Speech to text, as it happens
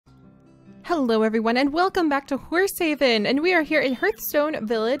Hello everyone and welcome back to Horse Haven, and we are here in Hearthstone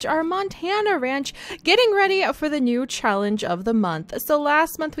Village, our Montana ranch, getting ready for the new challenge of the month. So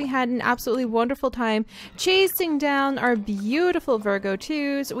last month we had an absolutely wonderful time chasing down our beautiful Virgo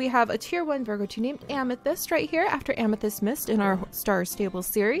 2s. We have a tier 1 Virgo 2 named Amethyst right here after Amethyst Mist in our Star Stable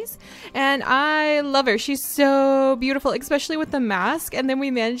series, and I love her. She's so beautiful, especially with the mask. And then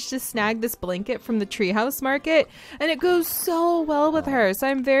we managed to snag this blanket from the treehouse market and it goes so well with her, so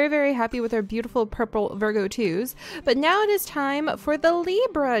I'm very happy with our beautiful purple Virgo 2s. But now it is time for the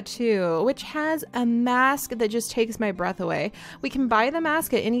Libra 2, which has a mask that just takes my breath away. We can buy the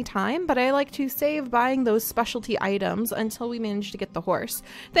mask at any time, but I like to save buying those specialty items until we manage to get the horse.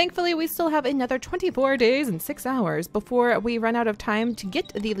 Thankfully, we still have another 24 days and 6 hours before we run out of time to get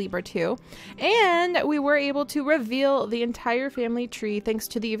the Libra 2. And we were able to reveal the entire family tree thanks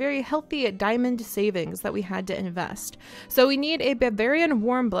to the very healthy diamond savings that we had to invest. So we need a Bavarian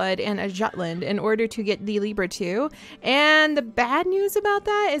Warmblood and a Jutland in order to get the Libra 2. And the bad news about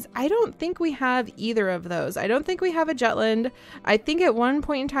that is I don't think we have either of those. I don't think we have a Jutland. I think at one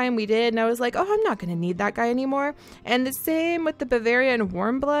point in time we did, and I was like, oh, I'm not going to need that guy anymore. And the same with the Bavarian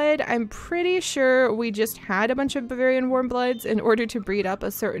Warmblood. I'm pretty sure we just had a bunch of Bavarian Warmbloods in order to breed up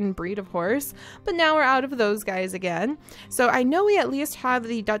a certain breed of horse, but now we're out of those guys again. So I know we at least have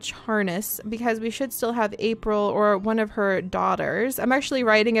the Dutch Harness because we should still have April or one of her daughters. I'm actually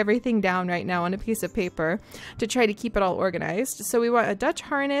writing everything down right now on a piece of paper to try to keep it all organized. So we want a Dutch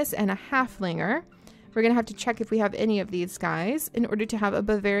Harness and a Halflinger. We're gonna have to check if we have any of these guys in order to have a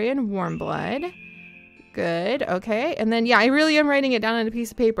Bavarian Warmblood. Good, okay. And then, yeah, I really am writing it down on a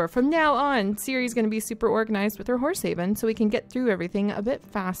piece of paper. From now on, Siri's gonna be super organized with her Horse Haven so we can get through everything a bit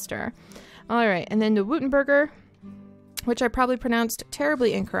faster. All right, and then the Woutenberger, which I probably pronounced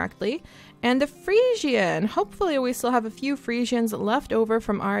terribly incorrectly, and the Frisian. Hopefully we still have a few Frisians left over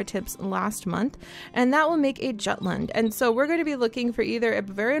from our attempts last month, and that will make a Jutland. And so we're going to be looking for either a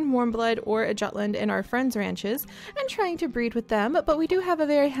Bavarian Warmblood or a Jutland in our friends' ranches and trying to breed with them. But we do have a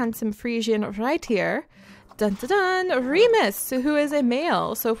very handsome Frisian right here. Dun dun dun! Remus, who is a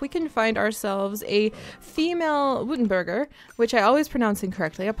male. So if we can find ourselves a female Woutenberger, which I always pronounce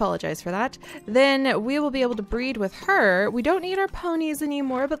incorrectly, I apologize for that, then we will be able to breed with her. We don't need our ponies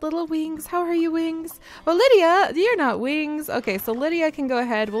anymore, but little Wings, how are you, Wings? Oh, Lydia, you're not Wings. Okay, so Lydia can go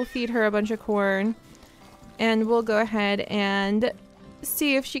ahead. We'll feed her a bunch of corn, and we'll go ahead and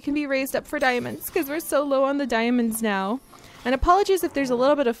see if she can be raised up for diamonds, because we're so low on the diamonds now. And apologies if there's a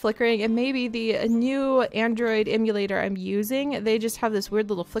little bit of flickering. It may be the new Android emulator I'm using. They just have this weird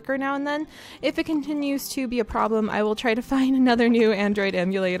little flicker now and then. If it continues to be a problem, I will try to find another new Android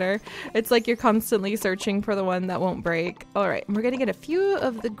emulator. It's like you're constantly searching for the one that won't break. Alright, we're going to get a few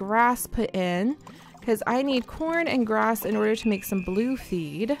of the grass put in, because I need corn and grass in order to make some blue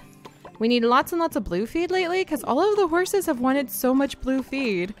feed. We need lots and lots of blue feed lately because all of the horses have wanted so much blue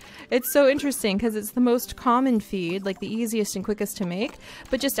feed. It's so interesting because it's the most common feed, like the easiest and quickest to make,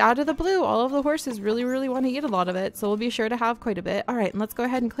 but just out of the blue, all of the horses really want to eat a lot of it, so we'll be sure to have quite a bit. All right, and let's go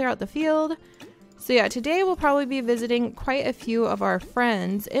ahead and clear out the field. So yeah, today we'll probably be visiting quite a few of our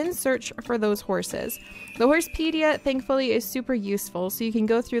friends in search for those horses. The Horsepedia, thankfully, is super useful, so you can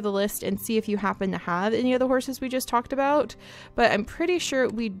go through the list and see if you happen to have any of the horses we just talked about, but I'm pretty sure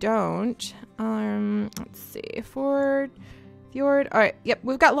we don't. Let's see, Fjord. Alright, yep,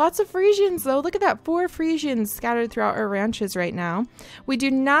 we've got lots of Frisians though. Look at that, 4 Frisians scattered throughout our ranches right now. We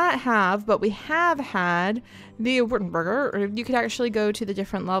do not have, but we have had the Woutenberger, or you could actually go to the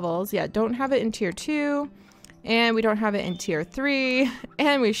different levels. Yeah, don't have it in tier 2, and we don't have it in tier 3,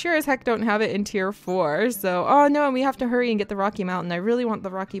 and we sure as heck don't have it in tier 4. So, oh no, and we have to hurry and get the Rocky Mountain. I really want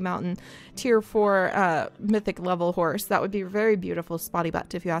the Rocky Mountain tier 4 mythic level horse. That would be a very beautiful spotty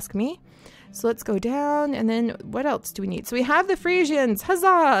butt if you ask me. So let's go down, and then what else do we need? So we have the Frisians,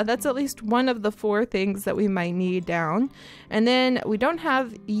 huzzah! That's at least one of the 4 things that we might need down. And then we don't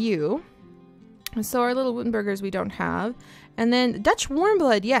have you. So our little Woutenbergers we don't have. And then Dutch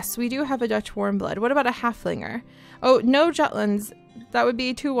Warmblood, yes, we do have a Dutch Warmblood. What about a Halflinger? Oh, no Jutlands. That would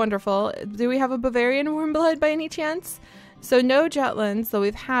be too wonderful. Do we have a Bavarian Warmblood by any chance? So no Jutlands, though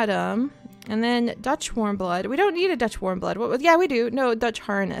we've had them. And then Dutch Warmblood. We don't need a Dutch Warmblood. Yeah, we do. No, Dutch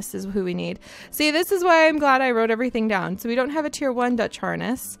Harness is who we need. See, this is why I'm glad I wrote everything down. So we don't have a tier 1 Dutch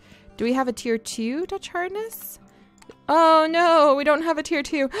Harness. Do we have a tier 2 Dutch Harness? Oh no, we don't have a tier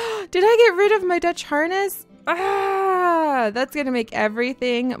 2. Did I get rid of my Dutch Harness? Ah, that's going to make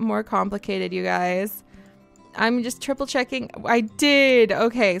everything more complicated, you guys. I'm just triple checking. I did.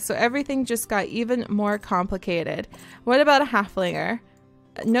 Okay, so everything just got even more complicated. What about a Halflinger?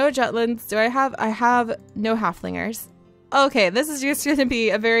 No Jutlands. Do I have no Halflingers. Okay, this is just going to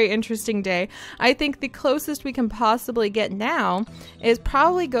be a very interesting day. I think the closest we can possibly get now is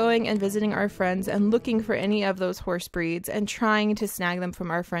probably going and visiting our friends and looking for any of those horse breeds and trying to snag them from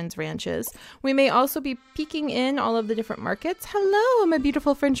our friends' ranches. We may also be peeking in all of the different markets. Hello, my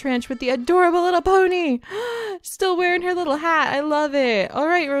beautiful French ranch with the adorable little pony. Still wearing her little hat. I love it. All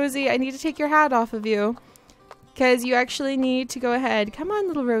right, Rosie, I need to take your hat off of you. Because you actually need to go ahead. Come on,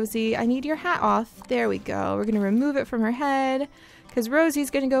 little Rosie. I need your hat off. There we go. We're going to remove it from her head. Because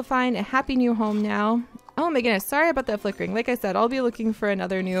Rosie's going to go find a happy new home now. Oh my goodness. Sorry about that flickering. Like I said, I'll be looking for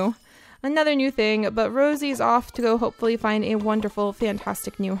another new thing. But Rosie's off to go hopefully find a wonderful,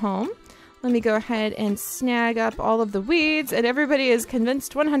 fantastic new home. Let me go ahead and snag up all of the weeds. And everybody is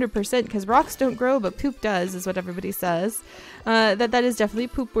convinced 100% because rocks don't grow, but poop does, is what everybody says. That is definitely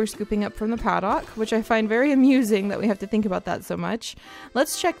poop we're scooping up from the paddock, which I find very amusing that we have to think about that so much.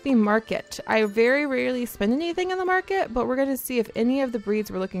 Let's check the market. I very rarely spend anything in the market, but we're going to see if any of the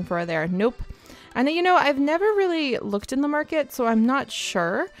breeds we're looking for are there. Nope. And you know, I've never really looked in the market, so I'm not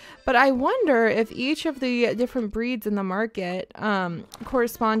sure. But I wonder if each of the different breeds in the market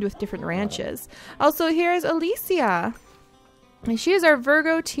correspond with different ranches. Also, here's Alicia. She is our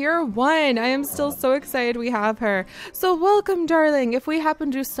Virgo Tier 1. I am still so excited we have her. So welcome, darling. If we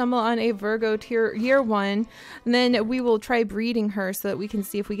happen to stumble on a Virgo Year 1, then we will try breeding her so that we can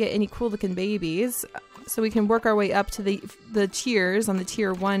see if we get any cool looking babies. So we can work our way up to the tiers on the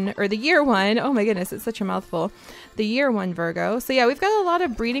Tier 1, or the Year 1. Oh my goodness, it's such a mouthful. The Year 1 Virgo. So yeah, we've got a lot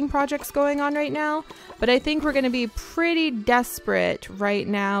of breeding projects going on right now, but I think we're going to be pretty desperate right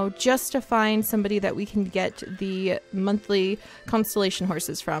now just to find somebody that we can get the monthly constellation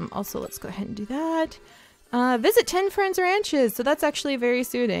horses from. Also, let's go ahead and do that. Visit 10 friends' ranches. So that's actually very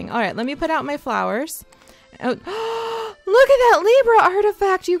soothing. All right, let me put out my flowers. Oh, look at that Libra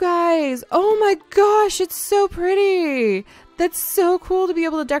artifact, you guys. Oh my gosh, it's so pretty. That's so cool to be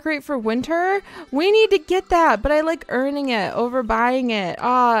able to decorate for winter. We need to get that, but I like earning it over buying it.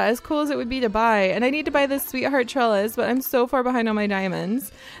 Ah, as cool as it would be to buy. And I need to buy this sweetheart trellis, but I'm so far behind on my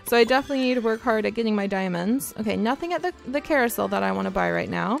diamonds. So I definitely need to work hard at getting my diamonds. Okay, nothing at the carousel that I want to buy right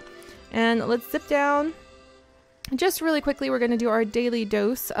now. And let's zip down. Just really quickly, we're going to do our daily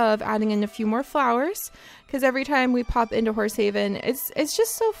dose of adding in a few more flowers, because every time we pop into Horsehaven, it's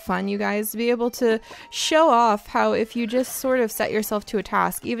just so fun, you guys, to be able to show off how if you just sort of set yourself to a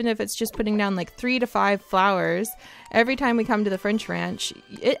task, even if it's just putting down like 3 to 5 flowers every time we come to the French Ranch,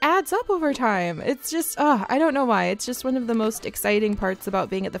 it adds up over time. It's just, I don't know why. It's just one of the most exciting parts about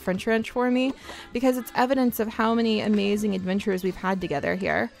being at the French Ranch for me, because it's evidence of how many amazing adventures we've had together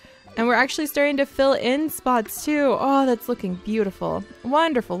here. And we're actually starting to fill in spots too. Oh, that's looking beautiful.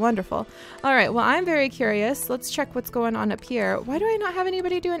 Wonderful, wonderful. All right, well, I'm very curious. Let's check what's going on up here. Why do I not have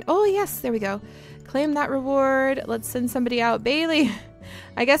anybody doing... Oh, yes, there we go. Claim that reward. Let's send somebody out. Bailey.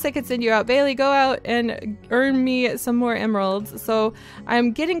 I guess I could send you out. Bailey, go out and earn me some more emeralds. So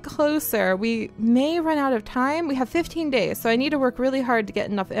I'm getting closer. We may run out of time. We have 15 days, so I need to work really hard to get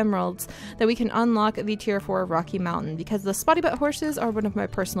enough emeralds that we can unlock the Tier 4 Rocky Mountain, because the spotty butt horses are one of my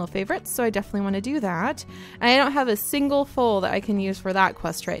personal favorites, so I definitely want to do that. And I don't have a single foal that I can use for that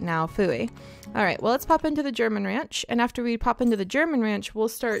quest right now. Phooey. All right, well, let's pop into the German ranch, and after we pop into the German ranch, we'll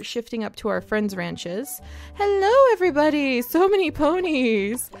start shifting up to our friends' ranches. Hello, everybody! So many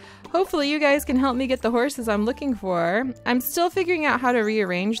ponies! Hopefully you guys can help me get the horses I'm looking for. I'm still figuring out how to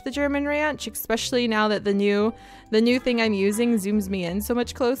rearrange the German ranch, especially now that the new thing I'm using zooms me in so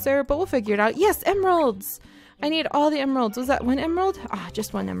much closer, but we'll figure it out. Yes, emeralds! I need all the emeralds. Was that 1 emerald? Ah,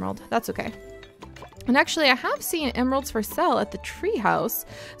 just 1 emerald. That's okay. And actually, I have seen emeralds for sale at the treehouse,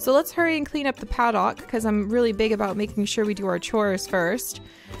 so let's hurry and clean up the paddock, because I'm really big about making sure we do our chores first.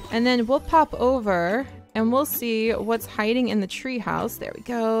 And then we'll pop over, and we'll see what's hiding in the treehouse. There we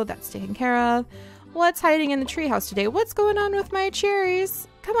go, that's taken care of. What's hiding in the treehouse today? What's going on with my cherries?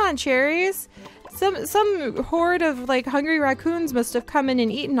 Come on, cherries. Some horde of like hungry raccoons must have come in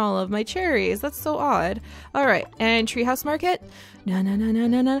and eaten all of my cherries. That's so odd. All right, and treehouse market? No, no, no, no,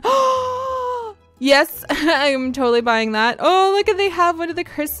 no, no. Yes, I'm totally buying that. Oh, look at, they have one of the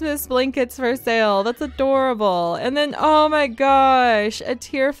Christmas blankets for sale. That's adorable. And then, oh my gosh, a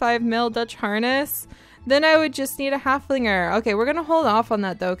Tier 5 male Dutch harness. Then I would just need a halflinger. Okay, we're gonna hold off on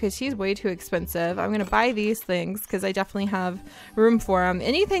that though, because he's way too expensive. I'm gonna buy these things because I definitely have room for them.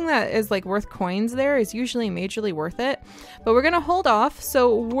 Anything that is like worth coins there is usually majorly worth it. But we're gonna hold off.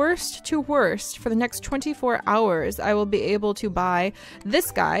 So worst to worst, for the next 24 hours, I will be able to buy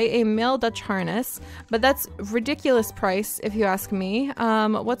this guy, a male Dutch harness. But that's ridiculous price if you ask me.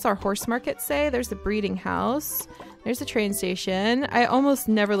 What's our horse market say? There's a breeding house. There's the train station. I almost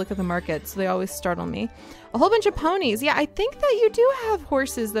never look at the market, so they always startle me. A whole bunch of ponies. Yeah, I think that you do have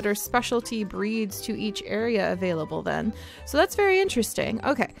horses that are specialty breeds to each area available then. So that's very interesting.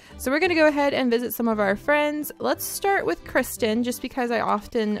 Okay, so we're going to go ahead and visit some of our friends. Let's start with Kristen, just because I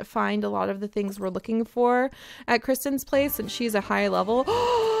often find a lot of the things we're looking for at Kristen's place, and she's a high level.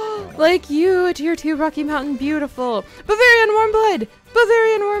 Like you, a tier 2 Rocky Mountain. Beautiful. Bavarian Warmblood!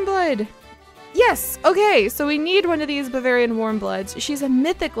 Bavarian Warmblood! Yes! Okay, so we need one of these Bavarian Warmbloods. She's a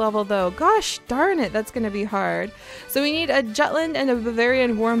mythic level though. Gosh darn it, that's gonna be hard. So we need a Jutland and a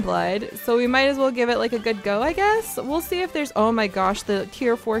Bavarian Warmblood. So we might as well give it like a good go, I guess. We'll see if there's... Oh my gosh, the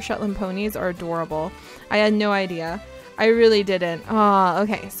tier 4 Shetland ponies are adorable. I had no idea. I really didn't.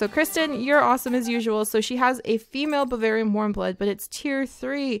 Okay. So Kristen, you're awesome as usual. So she has a female Bavarian Warmblood, but it's tier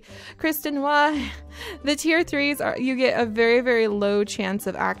 3. Kristen, why? The tier 3s are, you get a very, very low chance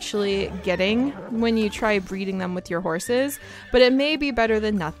of actually getting when you try breeding them with your horses, but it may be better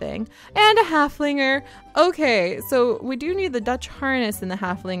than nothing. And a Halflinger. Okay, so we do need the Dutch harness in the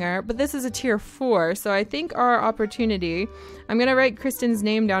Halflinger, but this is a tier 4, so I think our opportunity... I'm going to write Kristen's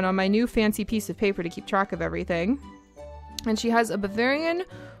name down on my new fancy piece of paper to keep track of everything. And she has a Bavarian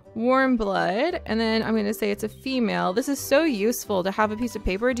Warmblood, and then I'm going to say it's a female. This is so useful to have a piece of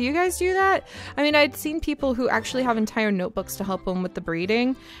paper. Do you guys do that? I mean, I'd seen people who actually have entire notebooks to help them with the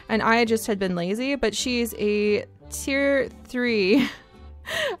breeding, and I just had been lazy, but she's a tier 3.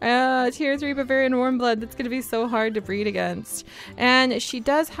 Tier 3 Bavarian Warmblood. That's going to be so hard to breed against. And she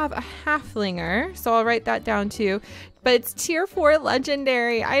does have a Halflinger, so I'll write that down too. But it's tier 4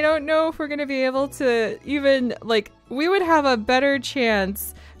 legendary. I don't know if we're going to be able to even, like, we would have a better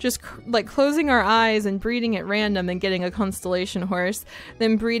chance just like closing our eyes and breeding at random and getting a constellation horse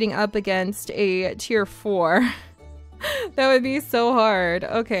than breeding up against a tier 4. That would be so hard.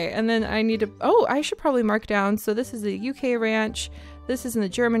 Okay, and then I need to... Oh, I should probably mark down. So this is the UK ranch. This is in the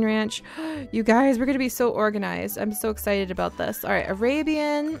German ranch. You guys, we're going to be so organized. I'm so excited about this. All right,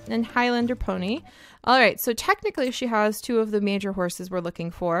 Arabian and Highlander pony. All right, so technically she has 2 of the major horses we're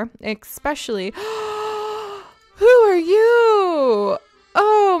looking for, especially... Who are you?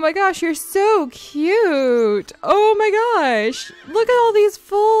 Oh my gosh, you're so cute. Oh my gosh. Look at all these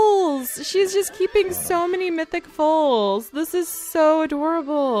foals. She's just keeping so many mythic foals. This is so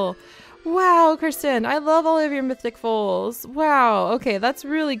adorable. Wow, Kristen, I love all of your mythic foals. Wow, okay, that's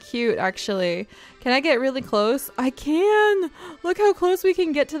really cute, actually. Can I get really close? I can! Look how close we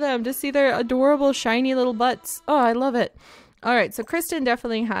can get to them to see their adorable, shiny little butts. Oh, I love it. Alright, so Kristen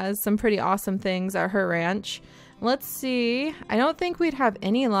definitely has some pretty awesome things at her ranch. Let's see. I don't think we'd have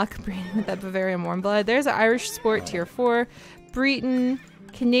any luck breeding with that Bavarian Warmblood. There's an Irish Sport tier 4, Breton,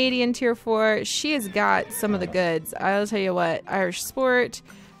 Canadian tier 4. She has got some of the goods. I'll tell you what, Irish Sport...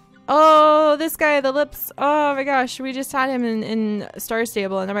 Oh, this guy, the lips. Oh my gosh, we just had him in Star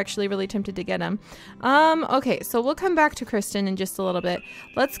Stable, and I'm actually really tempted to get him. Okay, so we'll come back to Kristen in just a little bit.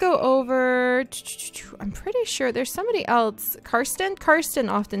 Let's go over... I'm pretty sure there's somebody else. Karsten? Karsten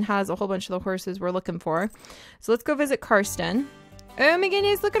often has a whole bunch of the horses we're looking for. So let's go visit Karsten. Oh my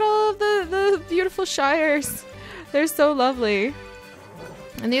goodness, look at all of the beautiful shires. They're so lovely.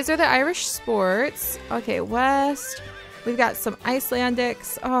 And these are the Irish Sports. Okay, West... We've got some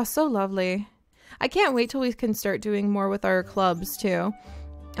Icelandics. Oh, so lovely. I can't wait till we can start doing more with our clubs, too.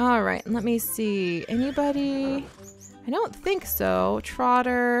 All right, let me see. Anybody? I don't think so.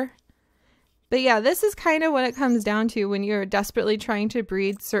 Trotter. But yeah, this is kind of what it comes down to when you're desperately trying to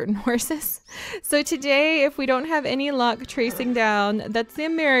breed certain horses. So today, if we don't have any luck tracing down, that's the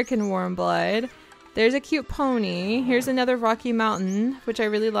American Warmblood. There's a cute pony. Here's another Rocky Mountain, which I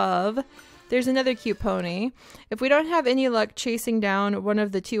really love. There's another cute pony. If we don't have any luck chasing down one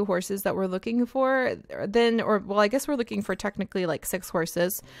of the 2 horses that we're looking for, then, or, well, I guess we're looking for technically like 6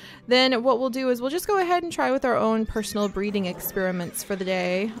 horses, then what we'll do is we'll just go ahead and try with our own personal breeding experiments for the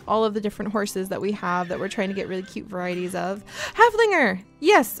day. All of the different horses that we have that we're trying to get really cute varieties of. Halflinger!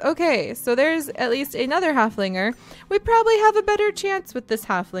 Yes, okay, so there's at least another Halflinger. We probably have a better chance with this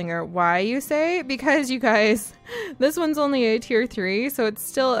Halflinger. Why, you say? Because, you guys, this one's only a tier 3, so it's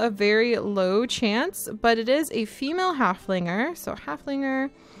still a very low chance, but it is a female Halflinger, so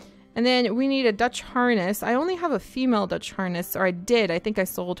Halflinger. And then we need a Dutch harness. I only have a female Dutch harness, or I did. I think I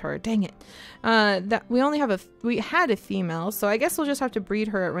sold her. Dang it. That we had a female, so I guess we'll just have to breed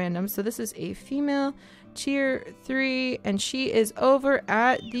her at random. So this is a female tier 3, and she is over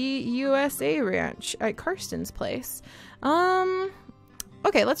at the USA ranch at Karsten's place.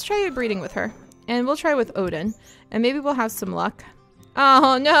 Okay, let's try breeding with her, and we'll try with Odin, and maybe we'll have some luck.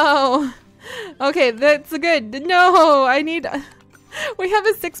 Oh no. Okay, that's good. No, I need... We have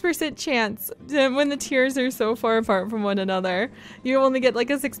a 6% chance when the tiers are so far apart from one another. You only get like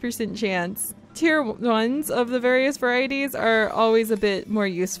a 6% chance. Tier 1s of the various varieties are always a bit more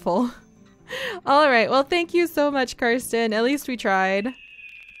useful. All right, well, thank you so much, Karsten. At least we tried.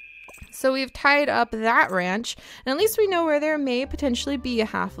 So we've tied up that ranch, and at least we know where there may potentially be a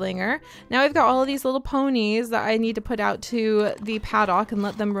halflinger. Now we've got all of these little ponies that I need to put out to the paddock and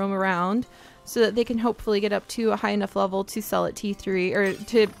let them roam around so that they can hopefully get up to a high enough level to sell at T3, or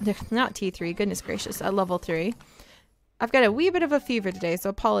to, not T3, goodness gracious, at level 3. I've got a wee bit of a fever today, so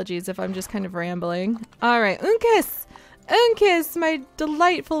apologies if I'm just kind of rambling. All right, Uncas! Uncas, my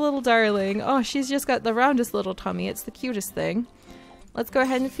delightful little darling. Oh, she's just got the roundest little tummy. It's the cutest thing. Let's go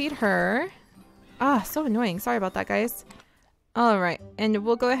ahead and feed her. Ah, so annoying. Sorry about that, guys. All right, and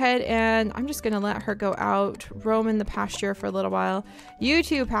we'll go ahead and I'm just going to let her go out, roam in the pasture for a little while. You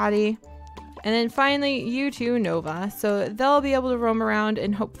too, Patty. And then finally, you too, Nova. So they'll be able to roam around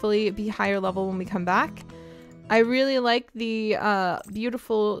and hopefully be higher level when we come back. I really like the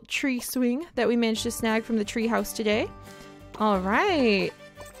beautiful tree swing that we managed to snag from the tree house today. All right,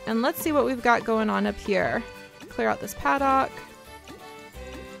 and let's see what we've got going on up here. Clear out this paddock.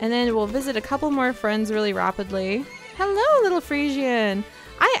 And then we'll visit a couple more friends really rapidly. Hello, little Frisian.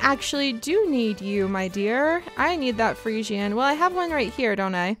 I actually do need you, my dear. I need that Frisian. Well, I have one right here,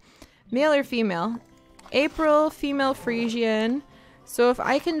 don't I? Male or female? April, female Frisian. So if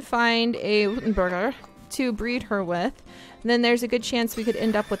I can find a Wittenberger to breed her with, then there's a good chance we could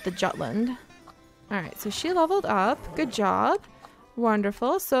end up with the Jutland. Alright, so she leveled up. Good job.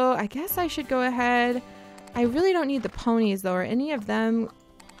 Wonderful. So I guess I should go ahead. I really don't need the ponies, though. Are any of them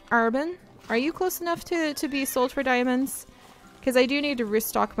urban? Are you close enough to be sold for diamonds? Because I do need to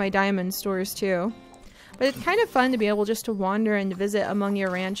restock my diamond stores, too. But it's kind of fun to be able just to wander and visit among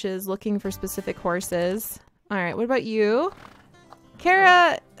your ranches looking for specific horses. Alright, what about you?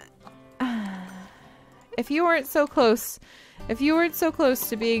 Kara, if you weren't so close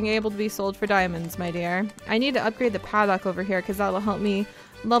to being able to be sold for diamonds, my dear, I need to upgrade the paddock over here because that'll help me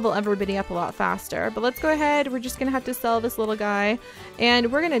level everybody up a lot faster. But let's go ahead. We're just going to have to sell this little guy.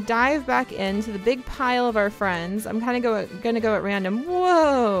 And we're going to dive back into the big pile of our friends. I'm kind of going to go at random.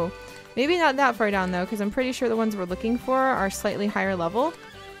 Whoa! Maybe not that far down, though, because I'm pretty sure the ones we're looking for are slightly higher level.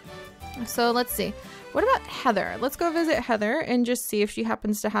 So let's see. What about Heather? Let's go visit Heather and just see if she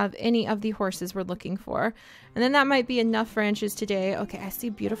happens to have any of the horses we're looking for. And then that might be enough ranches today. Okay, I see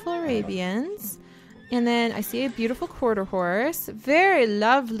beautiful Arabians. And then I see a beautiful quarter horse. Very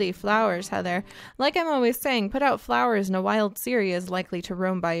lovely flowers, Heather. Like I'm always saying, put out flowers and a wild Seri is likely to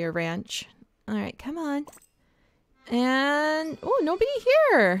roam by your ranch. All right, come on. And, oh, nobody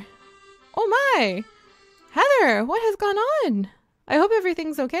here. Oh my. Heather, what has gone on? I hope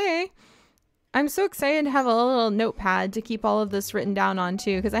everything's okay. I'm so excited to have a little notepad to keep all of this written down on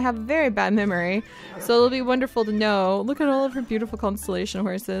too, because I have a very bad memory. So it'll be wonderful to know. Look at all of her beautiful constellation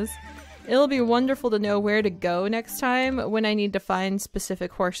horses. It'll be wonderful to know where to go next time when I need to find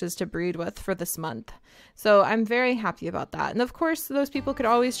specific horses to breed with for this month. So I'm very happy about that. And of course, those people could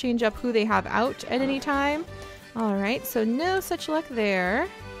always change up who they have out at any time. All right, so no such luck there.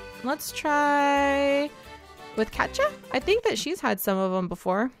 Let's try with Katja. I think that she's had some of them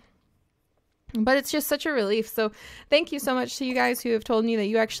before. But it's just such a relief. So thank you so much to you guys who have told me that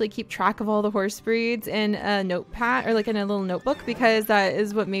you actually keep track of all the horse breeds in a notepad or like in a little notebook, because that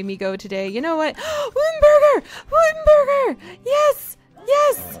is what made me go today. You know what? Wittenberger! Wittenberger! Yes!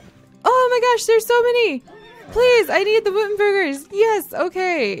 Yes! Oh my gosh, there's so many! Please, I need the Wittenbergers. Yes,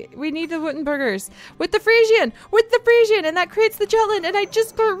 okay. We need the Wittenbergers. With the Frisian! With the Frisian! And that creates the Jutland, and I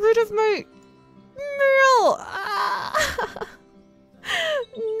just got rid of my Merle! Ah.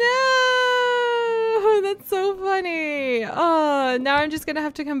 No, that's so funny. Oh, now I'm just gonna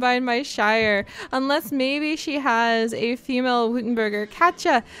have to combine my Shire, unless maybe she has a female Wittenberger.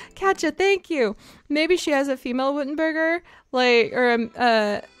 Katja, thank you. Maybe she has a female Wittenberger, like, or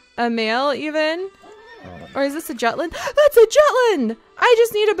a male even. Or is this a Jutland? That's a Jutland! I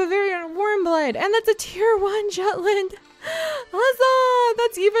just need a Bavarian Warmblood, and that's a tier 1 Jutland. Huzzah!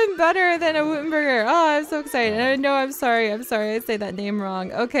 That's even better than a Wittenberger. Oh, I'm so excited. I know, I'm sorry I say that name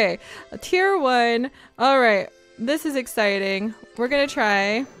wrong. Okay, a tier 1. All right, this is exciting. We're gonna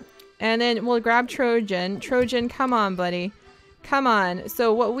try, and then we'll grab Trojan. Trojan, come on, buddy. Come on.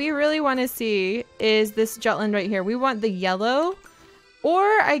 So what we really want to see is this Jutland right here. We want the yellow, or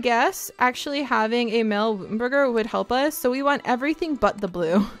I guess actually having a male Wittenberger would help us. So we want everything but the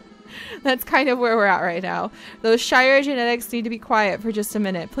blue. That's kind of where we're at right now. Those Shire genetics need to be quiet for just a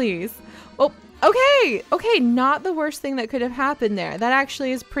minute, please. Oh, okay. Okay, not the worst thing that could have happened there. That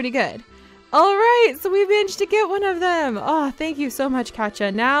actually is pretty good. All right, so we managed to get one of them. Oh, thank you so much,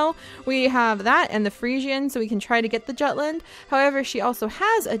 Katja. Now we have that and the Frisian, so we can try to get the Jutland. However, she also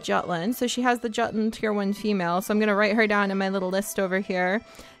has a Jutland, so she has the Jutland tier 1 female. So I'm going to write her down in my little list over here.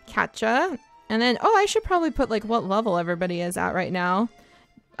 Katja. And then, oh, I should probably put like what level everybody is at right now.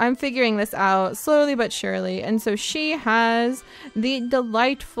 I'm figuring this out slowly but surely. And so she has the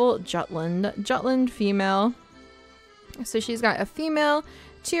delightful Jutland female. So she's got a female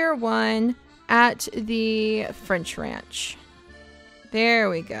tier 1 at the French Ranch. There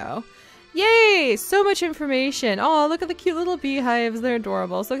we go. Yay! So much information. Oh, look at the cute little beehives. They're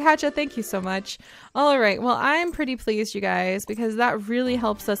adorable. So Katja, thank you so much. All right. Well, I'm pretty pleased, you guys, because that really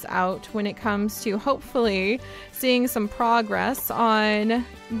helps us out when it comes to hopefully seeing some progress on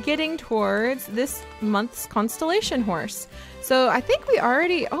getting towards this month's constellation horse. So I think we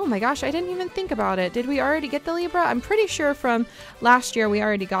already, oh my gosh, I didn't even think about it. Did we already get the Libra? I'm pretty sure from last year we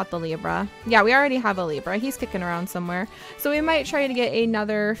already got the Libra. Yeah, we already have a Libra. He's kicking around somewhere. So we might try to get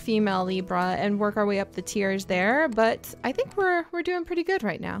another female Libra and work our way up the tiers there. But I think we're doing pretty good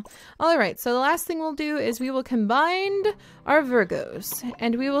right now. All right, so the last thing we'll do is we will combine our Virgos.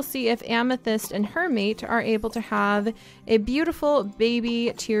 And we will see if Amethyst and her mate are able to have a beautiful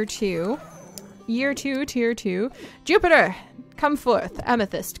baby tier 2. Year 2, tier 2. Jupiter, come forth.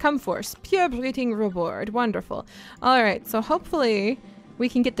 Amethyst, come forth. Pure breeding reward. Wonderful. All right, so hopefully we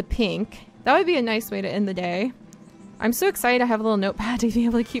can get the pink. That would be a nice way to end the day. I'm so excited I have a little notepad to be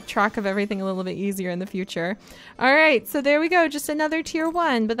able to keep track of everything a little bit easier in the future. All right, so there we go. Just another tier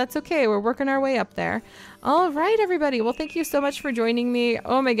 1, but that's okay. We're working our way up there. All right, everybody. Well, thank you so much for joining me.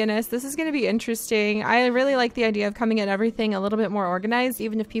 Oh my goodness, this is going to be interesting. I really like the idea of coming at everything a little bit more organized,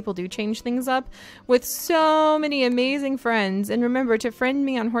 even if people do change things up, with so many amazing friends. And remember to friend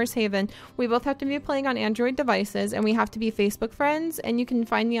me on Horsehaven. We both have to be playing on Android devices, and we have to be Facebook friends. And you can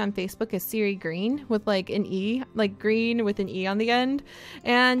find me on Facebook as Seri Green with like an E, like green with an E on the end.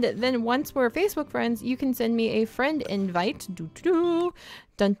 And then once we're Facebook friends, you can send me a friend invite.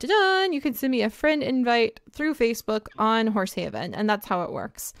 Dun, dun, dun. You can send me a friend invite through Facebook on Horsehaven, and that's how it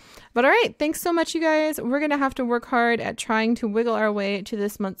works. But all right, thanks so much, you guys. We're going to have to work hard at trying to wiggle our way to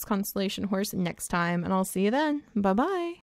this month's constellation horse next time, and I'll see you then. Bye-bye.